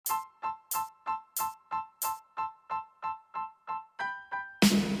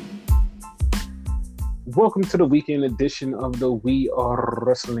Welcome to the weekend edition of the We Are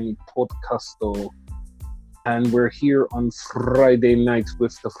Wrestling Podcasto. And we're here on Friday night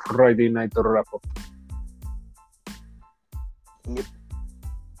with the Friday night wrap-up. Yep.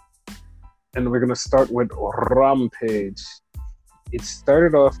 And we're going to start with Rampage. It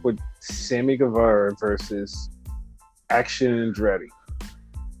started off with Sammy Guevara versus Action Andretti.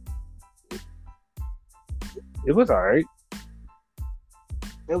 It was alright.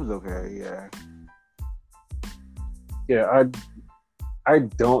 It was okay, yeah. Yeah, I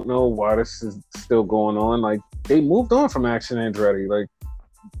don't know why this is still going on. Like, they moved on from Action Andretti. Like,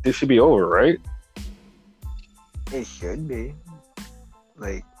 this should be over, right? It should be.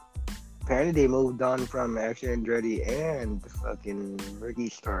 Like, apparently they moved on from Action Andretti and fucking Ricky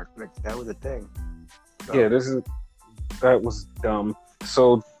Stark. Like, that was a thing. So, Yeah, that was dumb.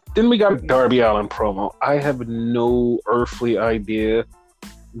 So then we got Darby Allin promo. I have no earthly idea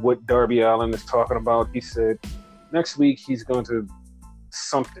what Darby Allin is talking about. He said next week he's going to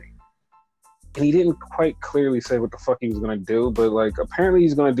something. And he didn't quite clearly say what the fuck he was going to do, but like apparently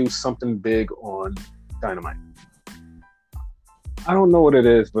he's going to do something big on Dynamite. I don't know what it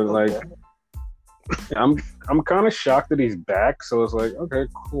is, but okay. like I'm kind of shocked that he's back, so it's like, okay,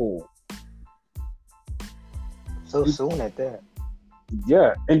 cool. So soon at that.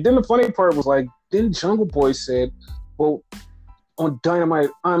 Yeah, and then the funny part was like, then Jungle Boy said, well, on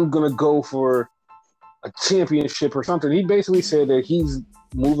Dynamite, I'm going to go for a championship or something. He basically said that he's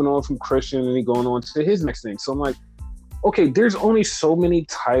moving on from Christian and he's going on to his next thing. So I'm like, okay, there's only so many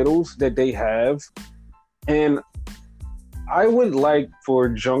titles that they have, and I would like for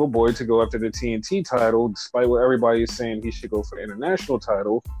Jungle Boy to go after the TNT title, despite what everybody is saying he should go for the international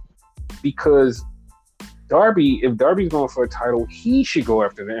title, because if Darby's going for a title, he should go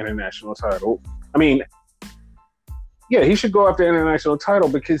after the international title. I mean, yeah, he should go after the international title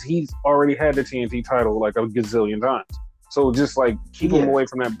because he's already had the TNT title like a gazillion times. So just like keep him away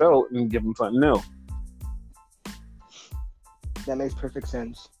from that belt and give him something new. That makes perfect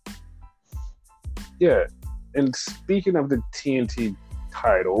sense. Yeah. And speaking of the TNT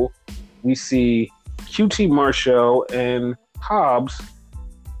title, we see QT Marshall and Hobbs,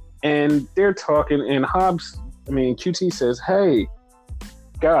 and they're talking, and QT says, hey,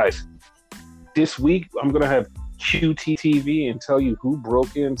 guys, this week I'm going to have QT TV and tell you who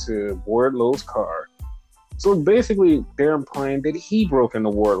broke into Wardlow's car. So basically, they're implying that he broke into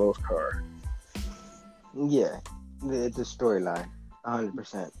Wardlow's car. Yeah, it's a storyline,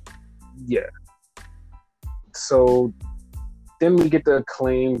 100%. Yeah. So then we get the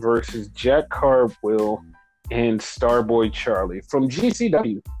Acclaim versus Jack Cartwheel and Starboy Charlie from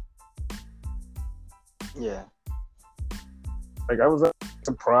GCW. Yeah. Like, I was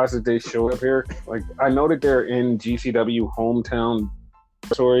surprised that they showed up here. Like, I know that they're in GCW hometown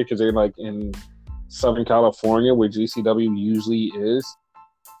territory because they're like in Southern California where GCW usually is,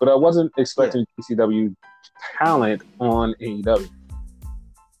 but I wasn't expecting GCW talent on AEW.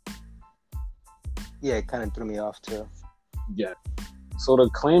 Yeah, it kind of threw me off too. Yeah. So the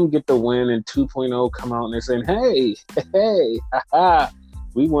Acclaim get the win, and 2.0 come out and they're saying, hey, haha,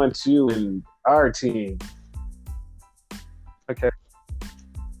 we want you in our team. Okay.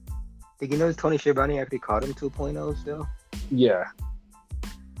 Did you know Tony Schiavone actually called him 2.0 still? Yeah.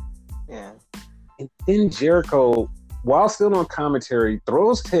 Yeah. And then Jericho, while still on commentary,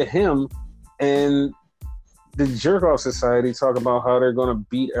 throws to him and the Jerk-Off Society talk about how they're going to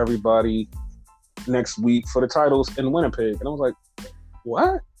beat everybody next week for the titles in Winnipeg. And I was like,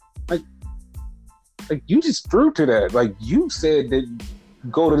 what? Like you just threw to that. Like, you said that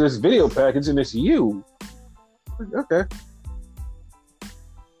go to this video package and it's you. Like, okay.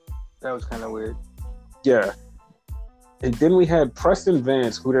 That was kind of weird. Yeah. And then we had Preston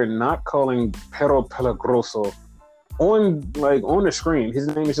Vance, who they're not calling Pero Pelagroso on the screen. His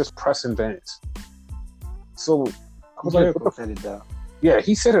name is just Preston Vance. So I was Jericho like, said it though. Yeah,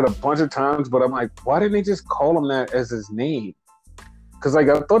 he said it a bunch of times, but I'm like, why didn't they just call him that as his name? Because like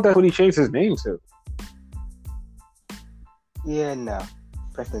I thought that's what he changed his name to. Yeah, no,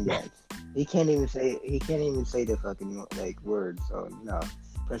 Preston Vance. He can't even say the fucking like word. So no,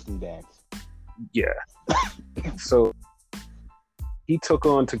 Preston Vance. Yeah. So he took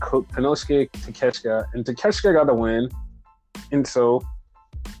on Konosuke Takeshita, and Takeshita got the win, and so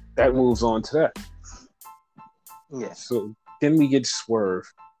that moves on to that. Yeah. So then we get Swerve,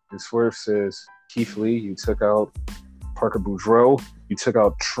 and Swerve says, Keith Lee, you took out Parker Boudreaux, you took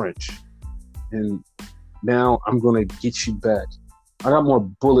out Trench, and now I'm going to get you back. I got more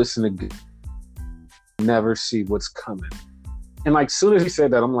bullets in the gun. Never see what's coming. And like, soon as he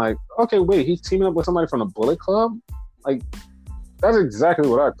said that, I'm like, okay, wait, he's teaming up with somebody from the Bullet Club? Like, that's exactly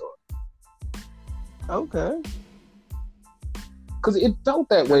what I thought. Okay. Because it felt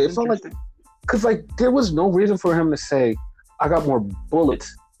that way. It felt like, because like there was no reason for him to say, "I got more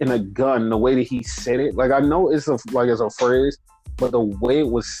bullets in a gun." The way that he said it, like I know it's a phrase, but the way it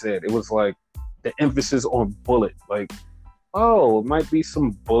was said, it was like the emphasis on bullet. Like, oh, it might be some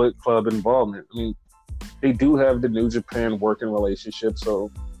Bullet Club involvement. I mean, they do have the New Japan working relationship,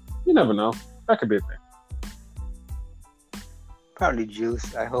 so you never know. That could be a thing. Probably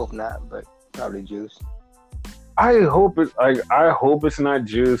Juice. I hope not, but probably Juice. I hope it's not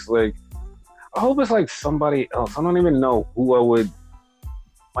Juice. Like, I hope it's like somebody else. I don't even know who I would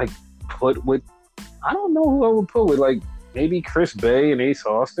like put with. I don't know who I would put with. Like, maybe Chris Bay and Ace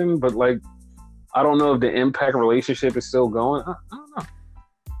Austin, but like, I don't know if the Impact relationship is still going. I don't know.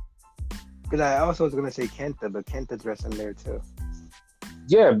 Because I also was gonna say Kenta, but Kenta's wrestling there too.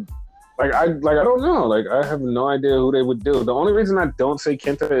 Yeah, I don't know. Like, I have no idea who they would do. The only reason I don't say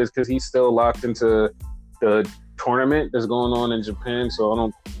Kenta is because he's still locked into the tournament that's going on in Japan, so I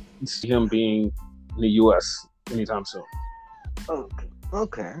don't see him being in the U.S. anytime soon.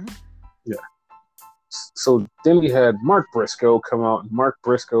 Okay. Yeah. So then we had Mark Briscoe come out, and Mark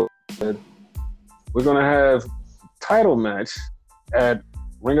Briscoe said, "We're gonna have title match at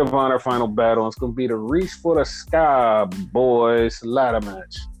Ring of Honor Final Battle. It's gonna be the Reach for the Sky Boys ladder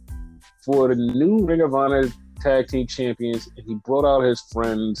match for the new Ring of Honor Tag Team Champions." And he brought out his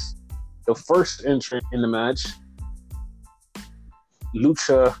friends. The first entrant in the match,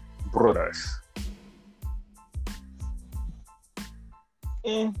 Lucha Brothers.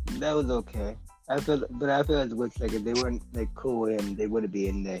 That was okay. I feel like it looks like if they weren't like cool with him, they wouldn't be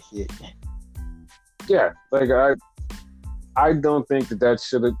in that shit. Yeah, like I don't think that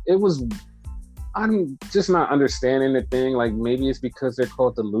should have. It was. I'm just not understanding the thing. Like, maybe it's because they're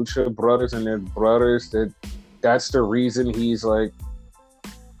called the Lucha Brothers and they're brothers. That's the reason he's like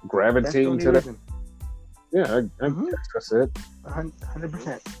gravitating to that. Yeah, I guess that's it.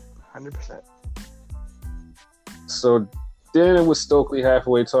 100%. So then it was Stokely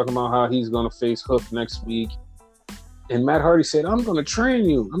halfway talking about how he's going to face Hook next week. And Matt Hardy said, "I'm going to train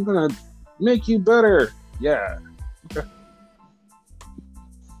you. I'm going to make you better." Yeah. Okay.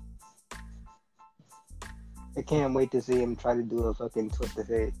 I can't wait to see him try to do a fucking twist of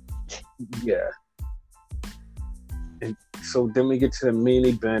fate. Yeah. And so then we get to the main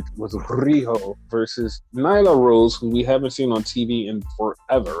event with Riho versus Nyla Rose, who we haven't seen on TV in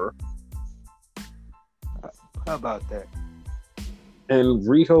forever. How about that? And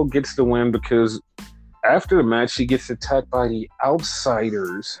Riho gets the win because after the match, she gets attacked by the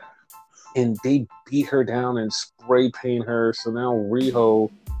Outsiders, and they beat her down and spray paint her. So now Riho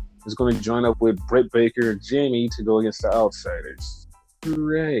is going to join up with Britt Baker and Jamie to go against the Outsiders.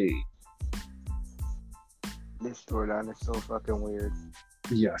 Hooray. This storyline is so fucking weird.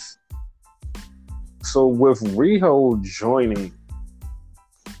 Yes. So with Riho joining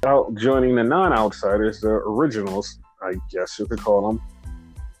the non-Outsiders, the originals, I guess you could call them,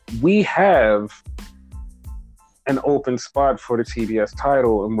 we have an open spot for the TBS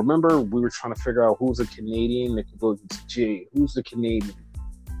title. And remember, we were trying to figure out who's a Canadian that could go against Jay. Who's the Canadian?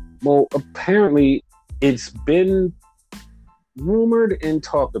 Well, apparently it's been rumored and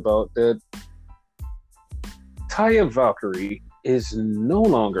talked about that Taya Valkyrie is no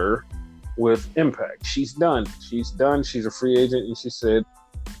longer with Impact. She's done. She's a free agent, and she said,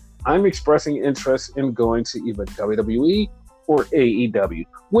 "I'm expressing interest in going to either WWE or AEW,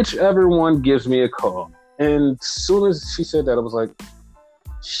 whichever one gives me a call." And as soon as she said that, I was like,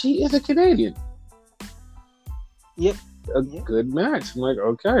 she is a Canadian. Yep. Good match. I'm like,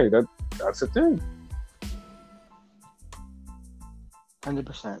 okay, that's a thing.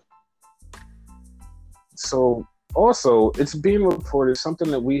 100%. So also, it's being reported,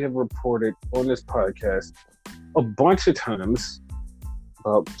 something that we have reported on this podcast a bunch of times,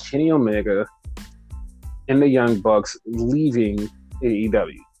 about Kenny Omega and the Young Bucks leaving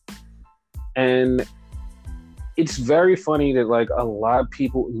AEW. And it's very funny that like a lot of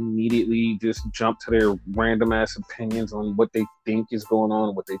people immediately just jump to their random ass opinions on what they think is going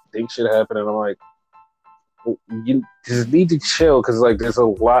on, what they think should happen. And I'm like, well, you just need to chill, because like there's a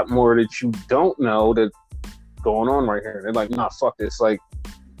lot more that you don't know that's going on right here. They're like, nah, fuck this. Like,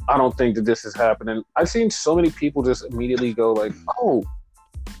 I don't think that this is happening. I've seen so many people just immediately go like, oh,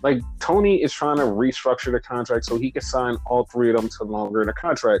 like Tony is trying to restructure the contract so he can sign all three of them to longer in a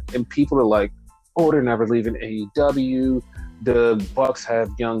contract. And people are like, oh, they're never leaving AEW. The Bucks have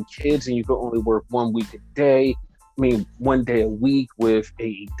young kids and you can only work 1 week a day. I mean, 1 day a week with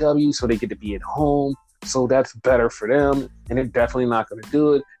AEW, so they get to be at home. So that's better for them. And they're definitely not going to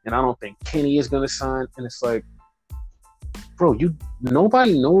do it. And I don't think Kenny is going to sign. And it's like, bro,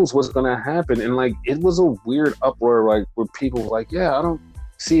 nobody knows what's gonna happen, and like it was a weird uproar, like where people were like, yeah, I don't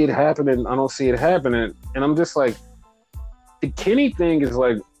see it happening, I don't see it happening, and I'm just like, the Kenny thing is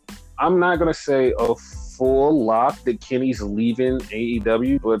like, I'm not gonna say a full lock that Kenny's leaving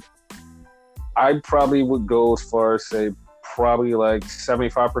AEW, but I probably would go as far as say probably like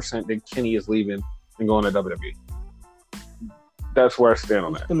 75% that Kenny is leaving and going to WWE. That's where I stand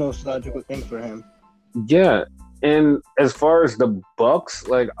on that. It's the most logical thing for him. Yeah, and as far as the Bucks,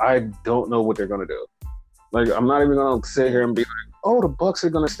 like I don't know what they're gonna do. Like I'm not even gonna sit here and be like, "Oh, the Bucks are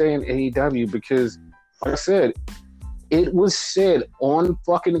gonna stay in AEW," because, like I said, it was said on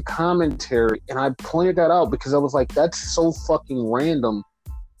fucking commentary, and I pointed that out because I was like, "That's so fucking random."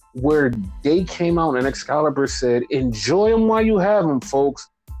 Where they came out and Excalibur said, "Enjoy them while you have them, folks,"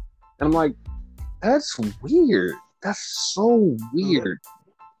 and I'm like, "That's weird. That's so weird."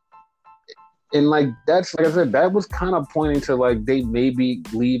 And like that's like I said, that was kind of pointing to like they may be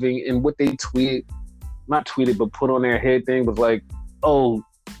leaving, and what they not tweeted, but put on their head thing was like, "Oh,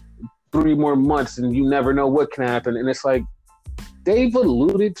 3 more months, and you never know what can happen." And it's like they've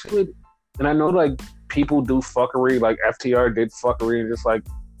alluded to it, and I know like people do fuckery, like FTR did fuckery, and just like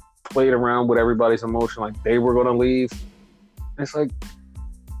played around with everybody's emotion, like they were gonna leave. And it's like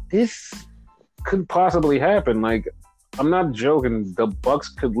this could possibly happen. Like I'm not joking. The Bucks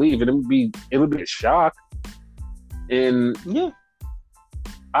could leave, and it would be a shock. And yeah,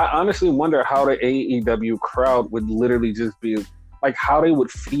 I honestly wonder how the AEW crowd would literally just be like, how they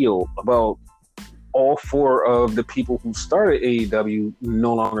would feel about all 4 of the people who started AEW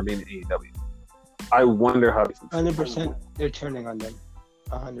no longer being in AEW. I wonder how they feel. 100%. They're turning on them.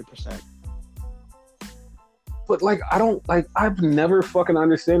 100%. But like, I've never fucking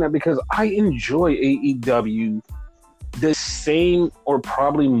understand that because I enjoy AEW the same or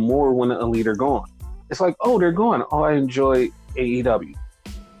probably more when the Elite are gone. It's like, oh, they're gone. Oh, I enjoy AEW.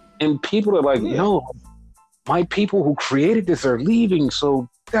 And people are like, no, my people who created this are leaving, so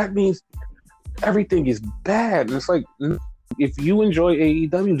that means everything is bad. And it's like, if you enjoy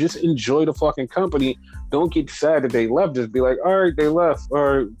AEW, just enjoy the fucking company. Don't get sad that they left. Just be like, all right, they left.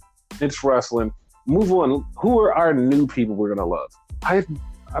 Or it's wrestling. Move on. Who are our new people we're gonna love? I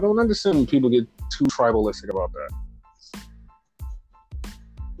don't understand when people get too tribalistic about that.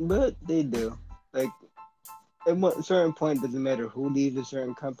 But they do. Like, at a certain point, doesn't matter who leaves a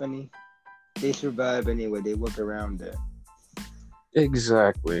certain company, they survive anyway. They work around it.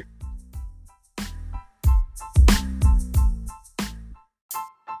 Exactly.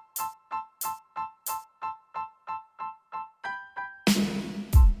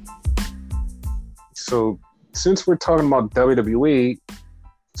 So, since we're talking about WWE,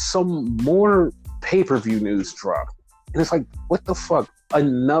 some more pay-per-view news dropped. And it's like, what the fuck?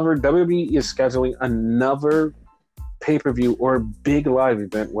 Another WWE is scheduling another pay-per-view or big live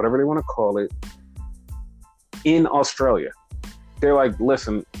event, whatever they want to call it, in Australia. They're like,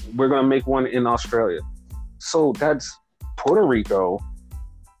 listen, we're going to make one in Australia. So that's Puerto Rico,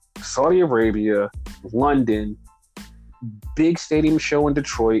 Saudi Arabia, London, big stadium show in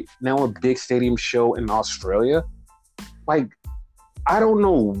Detroit, now a big stadium show in Australia. Like, I don't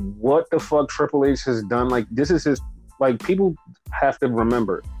know what the fuck Triple H has done. Like, this is his, like, people have to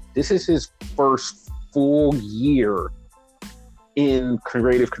remember, this is his first full year in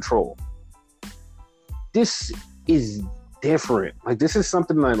creative control. This is different. Like, this is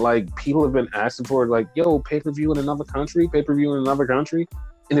something that, like, people have been asking for, like, yo, pay-per-view in another country,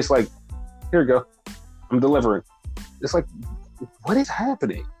 and it's like, here we go, I'm delivering. It's like, what is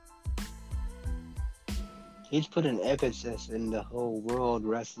happening? He's put an emphasis in the whole world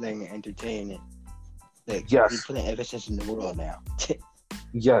wrestling entertainment. Like, yes. He's putting emphasis in the world now.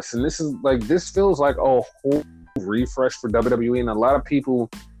 Yes, and this feels like a whole refresh for WWE, and a lot of people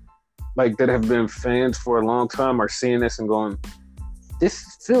like that have been fans for a long time are seeing this and going,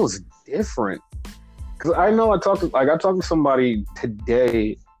 this feels different. Because I know I talked to somebody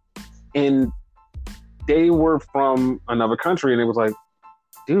today, and they were from another country, and it was like,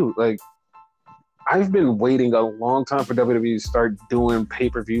 dude, like, I've been waiting a long time for WWE to start doing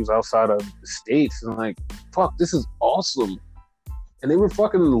pay-per-views outside of the States, and like, fuck, this is awesome. And they were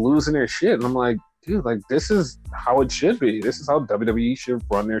fucking losing their shit, and I'm like, dude, like, this is how it should be. This is how WWE should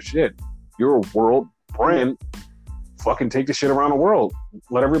run their shit. You're a world brand. Fucking take the shit around the world.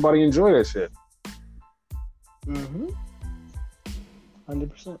 Let everybody enjoy that shit. 100%.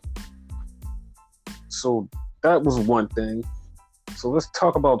 So that was one thing. So let's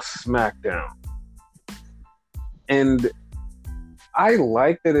talk about SmackDown. And I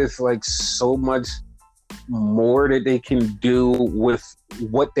like that it's like so much more that they can do with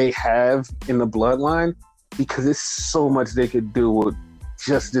what they have in the bloodline. because there's so much they could do with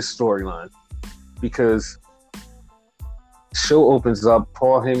just this storyline. Because show opens up,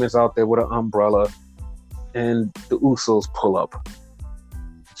 Paul Heyman's out there with an umbrella, and the Usos pull up.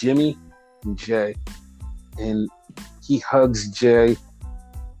 Jimmy and Jay, and he hugs Jay.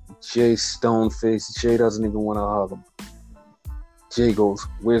 Jay stone-faced. Jay doesn't even want to hug him. Jay goes,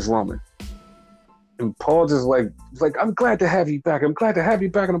 "Where's Roman?" And Paul just like, "I'm glad to have you back. I'm glad to have you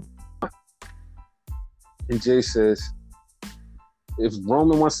back." And Jay says, "If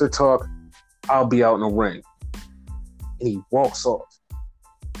Roman wants to talk, I'll be out in the ring." And he walks off.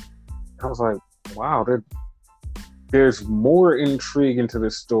 I was like, wow, there's more intrigue into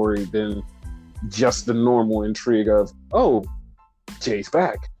this story than just the normal intrigue of, oh, Jay's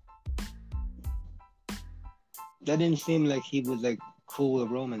back. That didn't seem like he was like cool with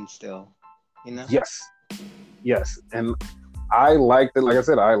Roman still, you know? Yes. And I liked it. Like I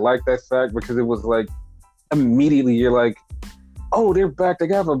said, I liked that fact because it was like, immediately you're like, oh, they're back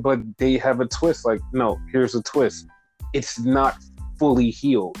together, but they have a twist. Like, no, here's a twist. It's not fully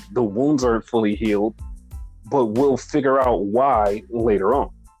healed. The wounds aren't fully healed, but we'll figure out why later on.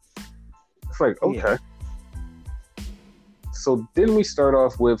 It's like, okay. Yeah. So then we start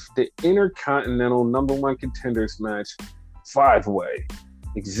off with the Intercontinental #1 contenders match, 5-way.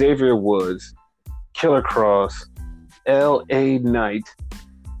 Xavier Woods, Killer Kross, LA Knight,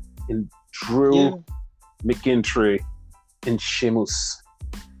 and Drew McIntyre, and Sheamus.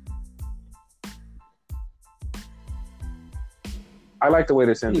 I like the way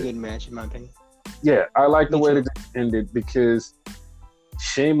this ended. Pretty good match, in my opinion. Yeah, I like the way this ended because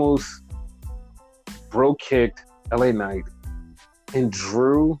Sheamus bro kicked LA Knight, and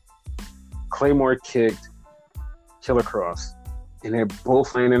Drew Claymore kicked Killer Kross, and they're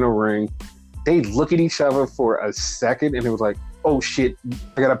both laying in a ring. They look at each other for a second, and it was like, "Oh shit,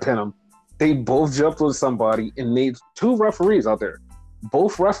 I gotta pin him." They both jumped on somebody, and made 2 referees out there.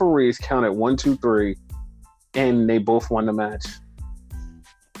 Both referees counted 1, 2, 3, and they both won the match.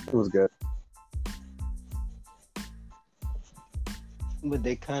 It was good. But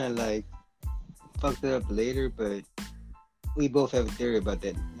they kind of like fucked it up later, but we both have a theory about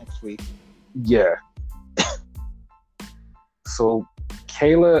that next week. Yeah. So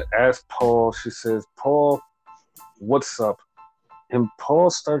Kayla asked Paul, she says, "Paul, what's up?" And Paul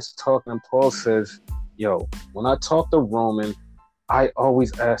starts talking, and Paul says, "Yo, when I talk to Roman, I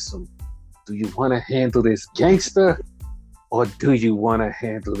always ask him, do you want to handle this gangster, or do you want to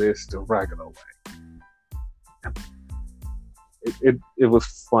handle this the regular way?" It was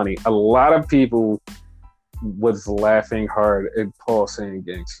funny. A lot of people was laughing hard at Paul saying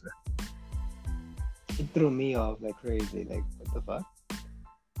gangster. It threw me off like crazy. Like, what the fuck?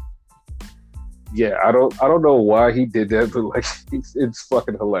 Yeah, I don't know why he did that, but like it's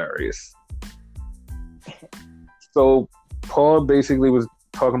fucking hilarious. So Paul basically was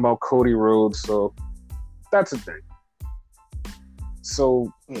talking about Cody Rhodes, so that's the thing.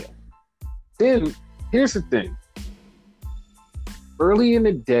 So then here's the thing. Early in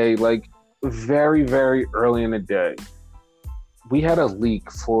the day, like very, very early in the day, we had a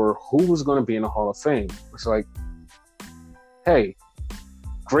leak for who was going to be in the Hall of Fame. It's like, hey,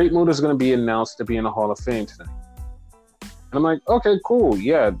 Great Muta is going to be announced to be in the Hall of Fame tonight. And I'm like, okay, cool.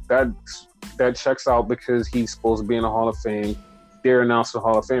 Yeah, that checks out because he's supposed to be in the Hall of Fame. They're announced the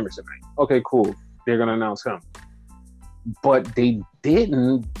Hall of Famers tonight. Okay, cool. They're going to announce him. But they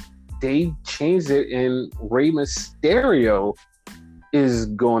didn't. They changed it, and Rey Mysterio is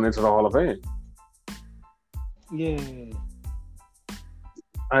going into the Hall of Fame. Yeah.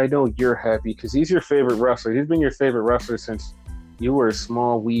 I know you're happy because he's your favorite wrestler. He's been your favorite wrestler since you were a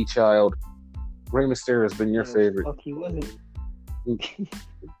small, wee child. Rey Mysterio has been your favorite. Fuck, he wasn't.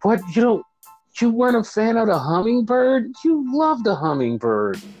 But you weren't a fan of the Hummingbird? You loved the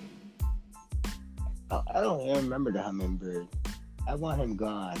Hummingbird. I don't even remember the Hummingbird. I want him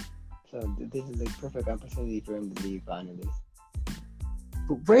gone. So this is a perfect opportunity for him to leave finally.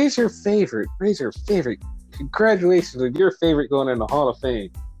 But Ray's your favorite. Ray's your favorite. Congratulations on your favorite going in the Hall of Fame.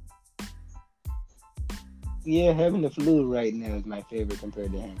 Yeah, having the flu right now is my favorite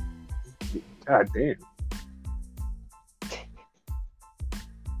compared to him. God damn.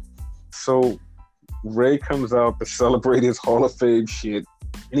 So Ray comes out to celebrate his Hall of Fame shit,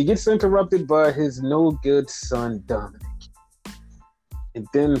 and he gets interrupted by his no good son Dominic. And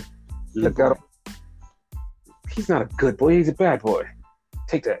then Legado. He's not a good boy, he's a bad boy.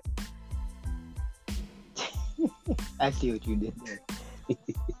 Take that. I see what you did there.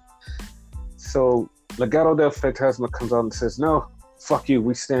 So Legado del Fantasma comes out and says, "No, fuck you,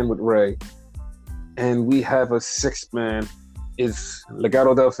 we stand with Ray." And we have a 6th man. Is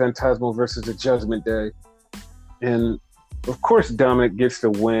Legado del Fantasma versus the Judgment Day. And of course, Dominic gets the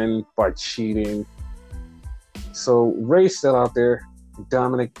win by cheating. So Ray's still out there.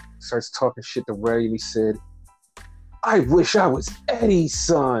 Dominic starts talking shit to Ray, and he said, "I wish I was Eddie's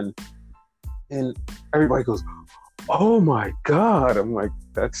son." And everybody goes, "Oh my God." I'm like,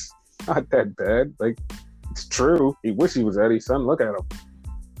 that's not that bad. Like, it's true. He wished he was Eddie's son. Look at him.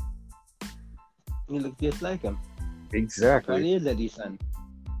 He looks just like him. Exactly. Probably is Eddie's son.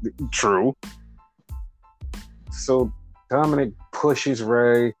 True. So Dominic pushes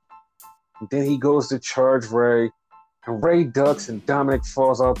Ray. Then he goes to charge Ray. And Ray ducks and Dominic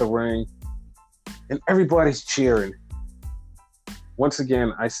falls out the ring. And everybody's cheering. Once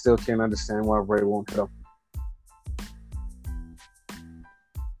again, I still can't understand why Ray won't hit him.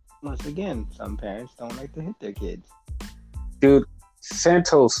 Once again, some parents don't like to hit their kids. Dude,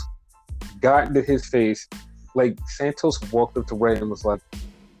 Santos got into his face. Like, Santos walked up to Ray and was like,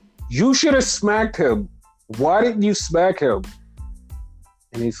 "You should have smacked him. Why didn't you smack him?"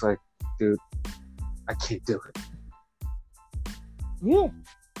 And he's like, "Dude, I can't do it." Yeah.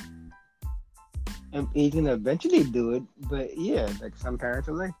 And he's gonna eventually do it, but yeah, like some parents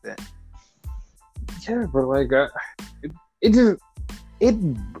are like that. Yeah, but like,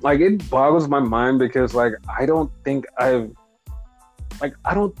 it boggles my mind because like I don't think I've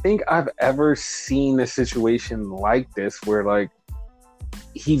ever seen a situation like this where like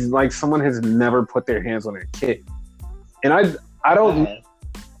he's like someone has never put their hands on their kid, and I don't.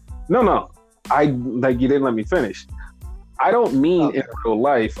 No, I like you didn't let me finish. I don't mean in real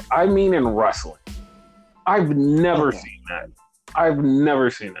life. I mean in wrestling. I've never seen that. I've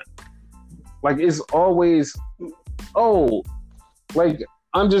never seen it. Like, it's always, like,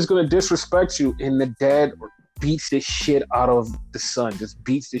 I'm just going to disrespect you. And the dad beats the shit out of the son. Just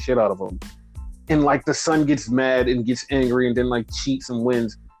beats the shit out of him. And, like, the son gets mad and gets angry and then, like, cheats and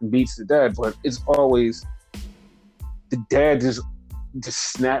wins and beats the dad. But it's always the dad just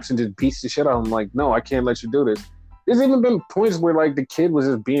snaps and just beats the shit out of him. Like, no, I can't let you do this. There's even been points where like the kid was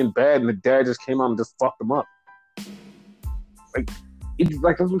just being bad and the dad just came out and just fucked him up. Like, it's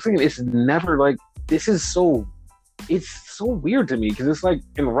like that's what I'm saying. It's never like this is so. It's so weird to me because it's like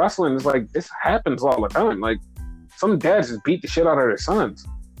in wrestling, it's like this happens all the time. Like some dads just beat the shit out of their sons.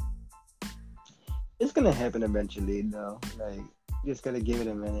 It's gonna happen eventually, though. Like you just gotta give it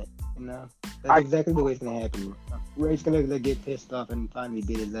a minute. You know, that's exactly the way it's gonna happen. Ray's gonna like, get pissed off and finally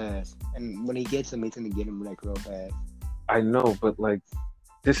beat his ass, and when he gets him, he's gonna get him like real fast. I know, but like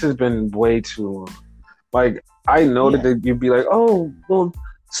this has been way too long. Like I know that you'd be like, "Oh, well,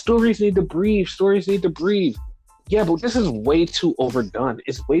 stories need to breathe. Stories need to breathe." Yeah, but this is way too overdone.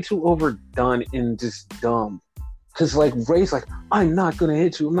 It's way too overdone and just dumb. Cause like Ray's like, "I'm not gonna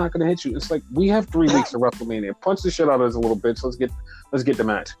hit you. I'm not gonna hit you." It's like we have 3 weeks to WrestleMania. Punch the shit out of us a little bit. So let's get the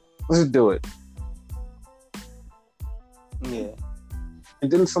match. Let's just do it. Yeah.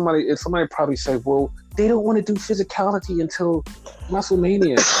 And then somebody probably say, "Well, they don't want to do physicality until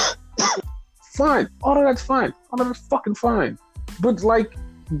WrestleMania." Fine. All of that's fine. All of that's fucking fine. But like,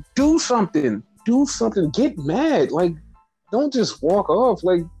 do something. Do something. Get mad. Like, don't just walk off.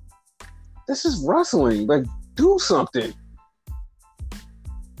 Like, this is wrestling. Like, do something.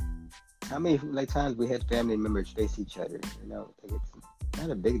 How many like times we had family members face each other? You know, like, it's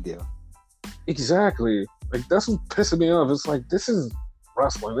not a big deal. Exactly. Like that's what pissing me off. It's like this is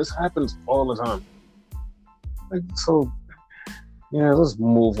wrestling. This happens all the time. Like so, yeah. Let's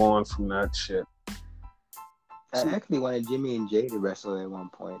move on from that shit. I actually wanted Jimmy and Jay to wrestle at one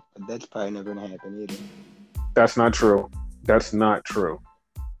point, but that's probably never gonna happen either. That's not true. That's not true.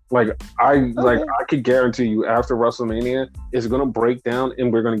 Like I could guarantee you after WrestleMania it's gonna break down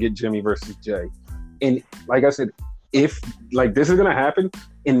and we're gonna get Jimmy versus Jay. And like I said, if like this is gonna happen,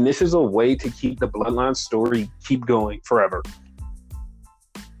 and this is a way to keep the Bloodline story keep going forever.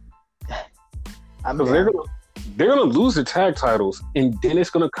 Because they're gonna lose the tag titles, and then it's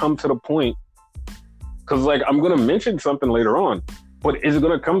gonna come to the point. Because like I'm gonna mention something later on, but it's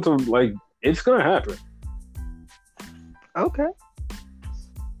gonna come to like it's gonna happen. Okay.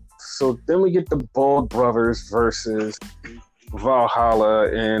 So then we get the Bald Brothers versus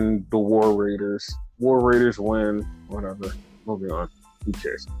Valhalla and the War Raiders. War Raiders win. Whatever. Moving on. Who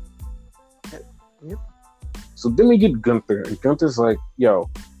cares? Yep. So then we get Gunther. And Gunther's like, "Yo,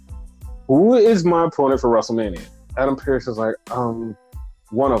 who is my opponent for WrestleMania?" Adam Pearce is like,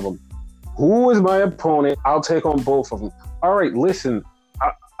 one of them. "Who is my opponent? I'll take on both of them." "All right, listen,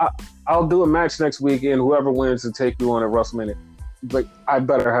 I'll do a match next week, and whoever wins to take you on at WrestleMania." Like, I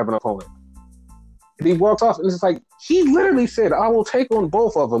better have an opponent. And he walks off, and it's like, he literally said, "I will take on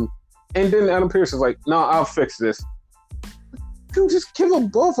both of them." And then Adam Pearce is like, "No, I'll fix this." Dude, just give them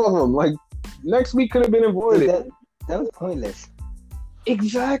both of them. Like, Next week could have been avoided. That was pointless.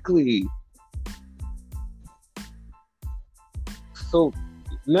 Exactly. So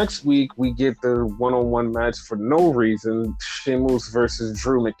next week we get the one-on-one match for no reason. Sheamus versus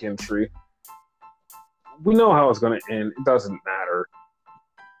Drew McIntyre. We know how it's going to end. It doesn't matter.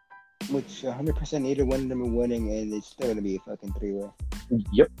 Which 100% either one of them are winning, and it's still going to be a fucking three-way.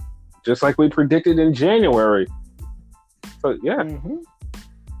 Yep. Just like we predicted in January. So, yeah. Mm-hmm.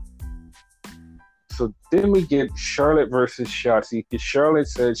 So then we get Charlotte versus Shotzi. Charlotte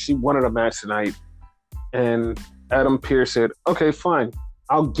said she wanted a match tonight. And Adam Pearce said, okay, fine.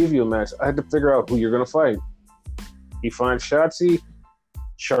 I'll give you a match. I had to figure out who you're going to fight. He finds Shotzi.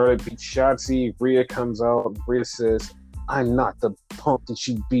 Charlotte beats Shotzi. Rhea comes out. Rhea says, I'm not the punk that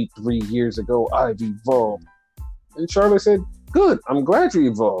you beat 3 years ago. I've evolved. And Charlotte said, good. I'm glad you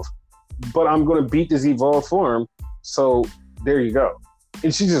evolved. But I'm going to beat this evolved form. So there you go.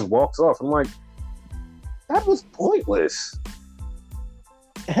 And she just walks off. I'm like, that was pointless.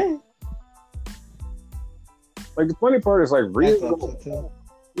 Like, the funny part is, like, Rhea's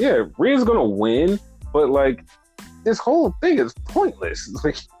gonna win, but, like, this whole thing is pointless.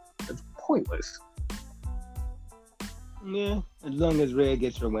 Like, it's pointless. Yeah, as long as Rhea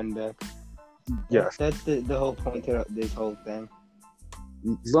gets her win back. Yes. That's the whole point of this whole thing.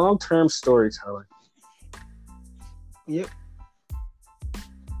 Long-term storytelling. Yep.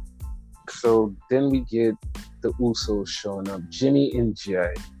 So then we get the Usos showing up, Jimmy and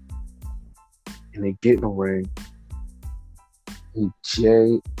Jay. And they get in the ring. And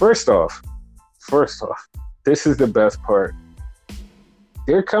Jay, first off, this is the best part.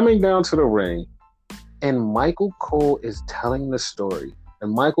 They're coming down to the ring, and Michael Cole is telling the story.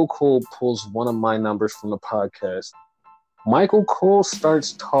 And Michael Cole pulls one of my numbers from the podcast. Michael Cole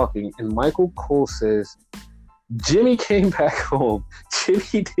starts talking, and Michael Cole says, Jimmy came back home.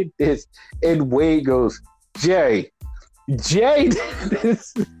 Jimmy did this. And Wade goes, Jay did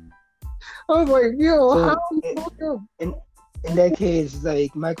this. I was like, yo, how? In that case,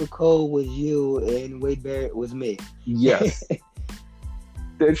 like, Michael Cole was you and Wade Barrett was me. Yes.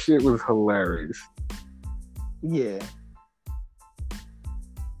 That shit was hilarious. Yeah.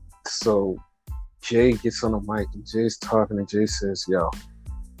 So Jay gets on the mic and Jay's talking and Jay says, yo,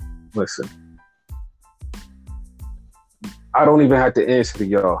 listen, I don't even have to answer to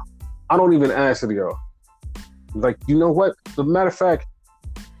y'all. I don't even answer to y'all. Like, you know what? As a matter of fact,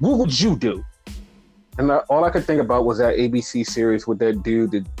 what would you do? And all I could think about was that ABC series with that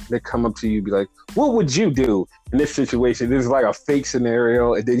dude that come up to you and be like, what would you do in this situation? This is like a fake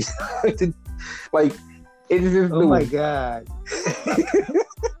scenario. And then, like, it's just... Oh, my God.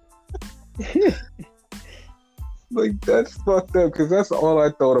 Like, that's fucked up, because that's all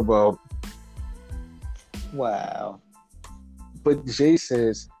I thought about. Wow. But Jay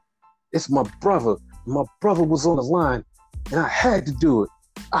says, it's my brother. My brother was on the line, and I had to do it.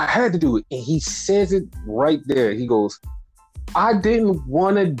 And he says it right there. He goes, I didn't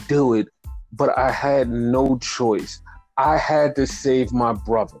want to do it, but I had no choice. I had to save my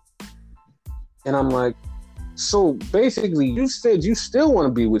brother. And I'm like, so basically, you said you still want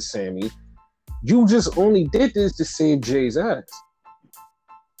to be with Sammy. You just only did this to save Jay's ass.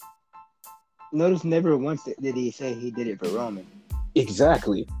 Notice never once did he say he did it for Roman.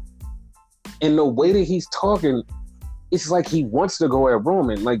 Exactly. And the way that he's talking, it's like he wants to go at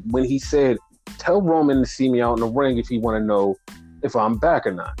Roman. Like when he said, tell Roman to see me out in the ring if he want to know if I'm back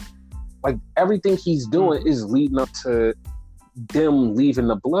or not. Like everything he's doing is leading up to them leaving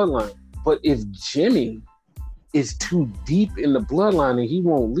the bloodline. But if Jimmy is too deep in the bloodline and he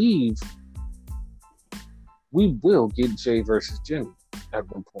won't leave, we will get Jay versus Jimmy at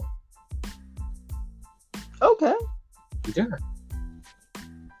one point. Okay. Yeah.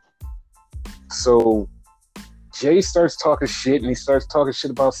 So Jay starts talking shit, and he starts talking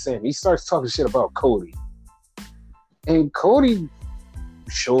shit about Sam. He starts talking shit about Cody. And Cody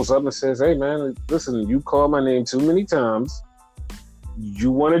shows up and says, hey, man, listen, you called my name too many times.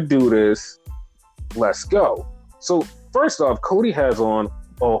 You want to do this. Let's go. So first off, Cody has on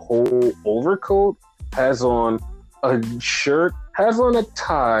a whole overcoat, has on a shirt, has on a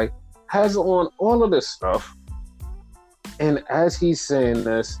tie, has on all of this stuff. And as he's saying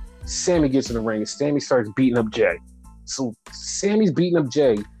this, Sammy gets in the ring and Sammy starts beating up Jay. So Sammy's beating up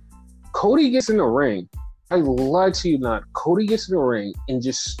Jay. Cody gets in the ring. I lie to you not. Cody gets in the ring and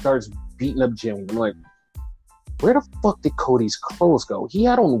just starts beating up Jimmy. I'm like, where the fuck did Cody's clothes go? He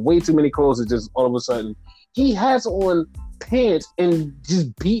had on way too many clothes and just all of a sudden he has on pants and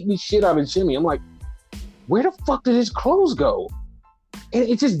just beating the shit out of Jimmy. I'm like, where the fuck did his clothes go? And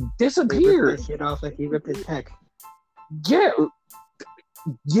it just disappeared. He ripped his shit off like he ripped his peck.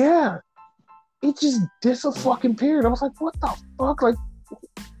 Yeah. it just disappeared. I was like, what the fuck? Like,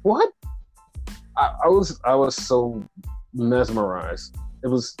 what? I was so mesmerized. It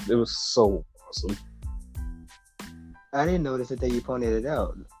was so awesome. I didn't notice it till you pointed it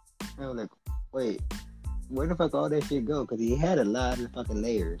out. I was like, wait, where the fuck all that shit go? Because he had a lot of fucking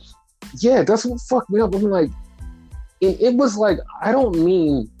layers. Yeah, that's what fucked me up. I'm like, it was like, I don't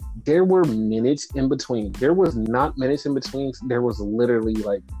mean there were minutes in between. There was not minutes in between. There was literally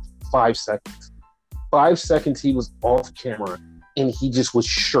like 5 seconds. 5 seconds he was off camera and he just was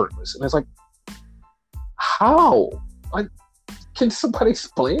shirtless. And it's like, how? Like, can somebody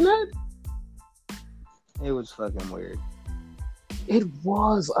explain that? It was fucking weird. It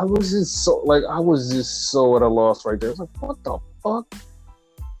was. I was just so at a loss right there. I was like, what the fuck?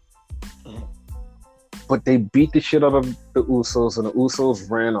 But they beat the shit out of the Usos, and the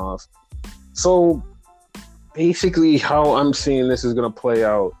Usos ran off. So basically, how I'm seeing this is going to play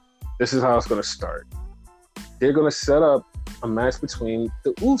out, this is how it's going to start. They're going to set up a match between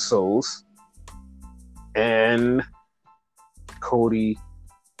the Usos and Cody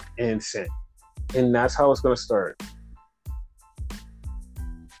and Sami. And that's how it's going to start.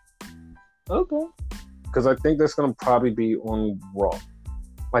 Okay. Because I think that's going to probably be on Raw.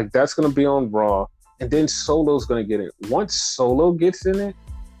 Like, that's going to be on Raw. And then Solo's going to get it. Once Solo gets in it,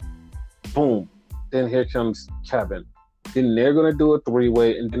 boom. Then here comes Kevin. Then they're going to do a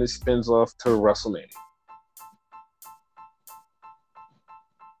 3-way, and then it spins off to WrestleMania.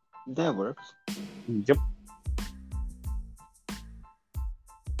 That works. Yep.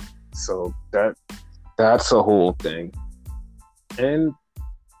 So that's a whole thing. And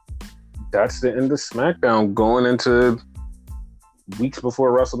that's the end of SmackDown going into weeks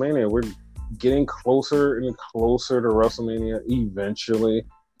before WrestleMania. We're getting closer and closer to WrestleMania eventually.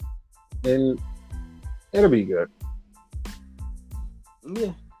 And it'll be good.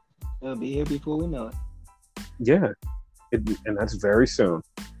 Yeah. It'll be here before we know it. Yeah. And that's very soon.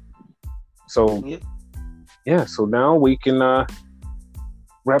 So, yep. Yeah. So now we can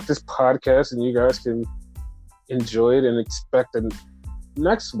wrap this podcast and you guys can enjoy it and expect the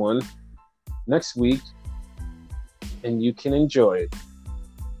next one next week. And you can enjoy it.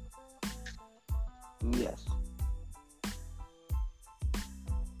 Yes.